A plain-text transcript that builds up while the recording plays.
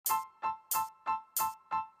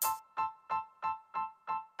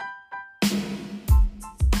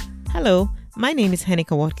Hello, my name is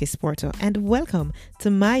Henika Watkins Porto, and welcome to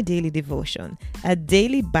My Daily Devotion, a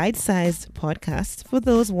daily bite-sized podcast for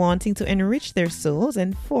those wanting to enrich their souls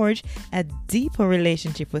and forge a deeper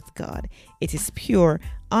relationship with God. It is pure,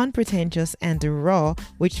 unpretentious, and raw,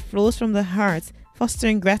 which flows from the heart,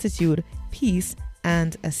 fostering gratitude, peace,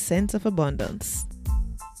 and a sense of abundance.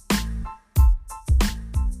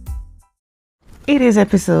 It is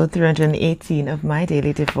episode 318 of My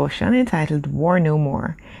Daily Devotion entitled War No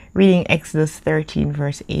More, reading Exodus 13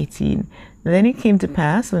 verse 18. Then it came to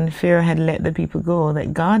pass when Pharaoh had let the people go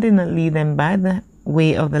that God did not lead them by the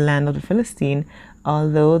way of the land of the Philistine,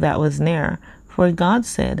 although that was near. For God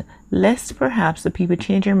said, lest perhaps the people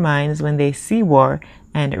change their minds when they see war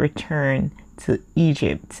and return to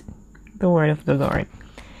Egypt. The word of the Lord.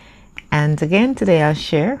 And again, today I'll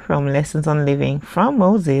share from Lessons on Living from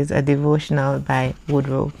Moses, a devotional by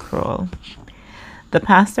Woodrow Kroll. The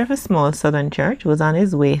pastor of a small southern church was on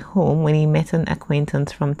his way home when he met an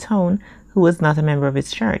acquaintance from town who was not a member of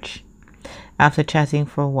his church. After chatting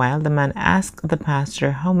for a while, the man asked the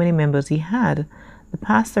pastor how many members he had. The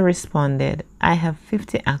pastor responded, I have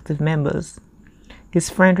 50 active members. His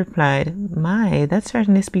friend replied, my, that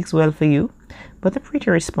certainly speaks well for you. But the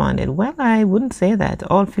preacher responded, well, I wouldn't say that.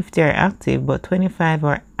 All 50 are active, but 25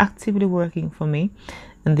 are actively working for me,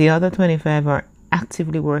 and the other 25 are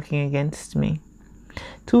actively working against me.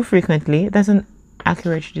 Too frequently, that's an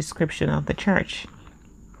accurate description of the church.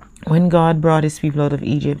 When God brought his people out of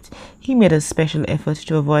Egypt, he made a special effort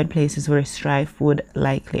to avoid places where strife would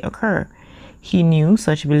likely occur. He knew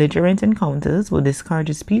such belligerent encounters would discourage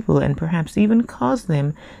his people and perhaps even cause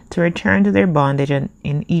them to return to their bondage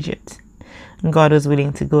in Egypt. God was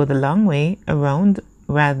willing to go the long way around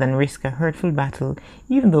rather than risk a hurtful battle,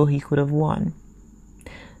 even though he could have won.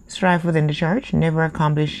 Strife within the church never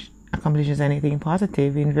accomplishes anything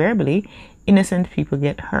positive. Invariably, innocent people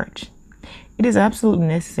get hurt. It is absolutely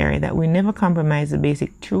necessary that we never compromise the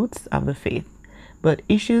basic truths of the faith. But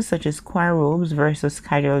issues such as choir robes versus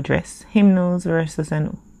casual dress, hymnals versus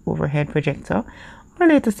an overhead projector, or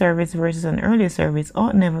later service versus an earlier service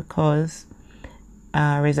ought never cause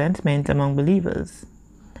resentment among believers.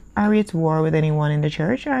 Are you at war with anyone in the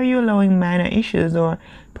church? Are you allowing minor issues or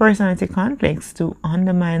personality conflicts to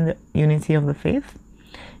undermine the unity of the faith?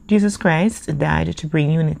 Jesus Christ died to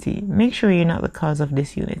bring unity. Make sure you're not the cause of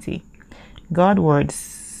disunity. God's word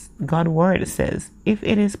says, if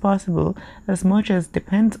it is possible, as much as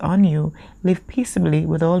depends on you, live peaceably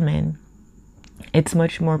with all men. It's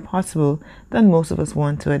much more possible than most of us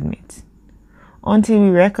want to admit. Until we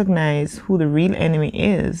recognize who the real enemy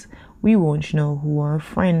is, we won't know who our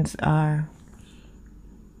friends are.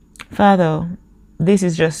 Father, this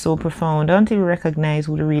is just so profound. Until we recognize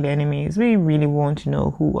who the real enemy is, we really won't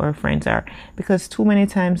know who our friends are. Because too many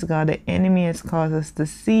times, God, the enemy has caused us to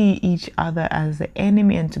see each other as the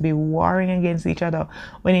enemy and to be warring against each other,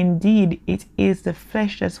 when indeed it is the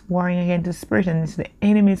flesh that's warring against the spirit, and it's the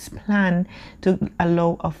enemy's plan to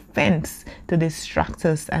allow offense to distract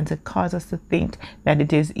us and to cause us to think that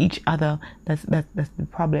it is each other that's the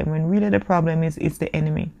problem, when really the problem is it's the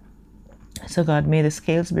enemy. So God, may the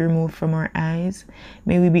scales be removed from our eyes.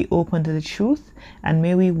 May we be open to the truth, and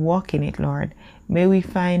may we walk in it, Lord. May we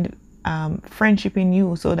find friendship in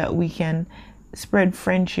you so that we can spread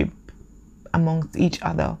friendship amongst each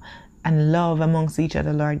other and love amongst each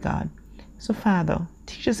other, Lord God. So Father,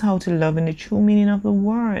 teach us how to love in the true meaning of the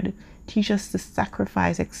word. Teach us to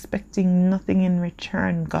sacrifice, expecting nothing in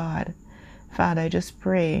return, God. Father, I just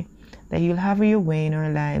pray that you'll have your way in our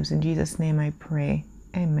lives. In Jesus' name I pray.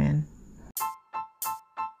 Amen.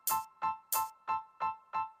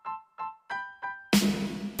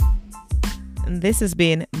 This has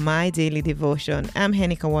been My Daily Devotion. I'm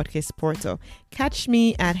Henika Watkins Porto. Catch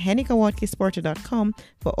me at henikawatkinsporto.com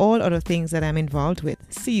for all other things that I'm involved with.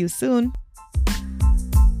 See you soon.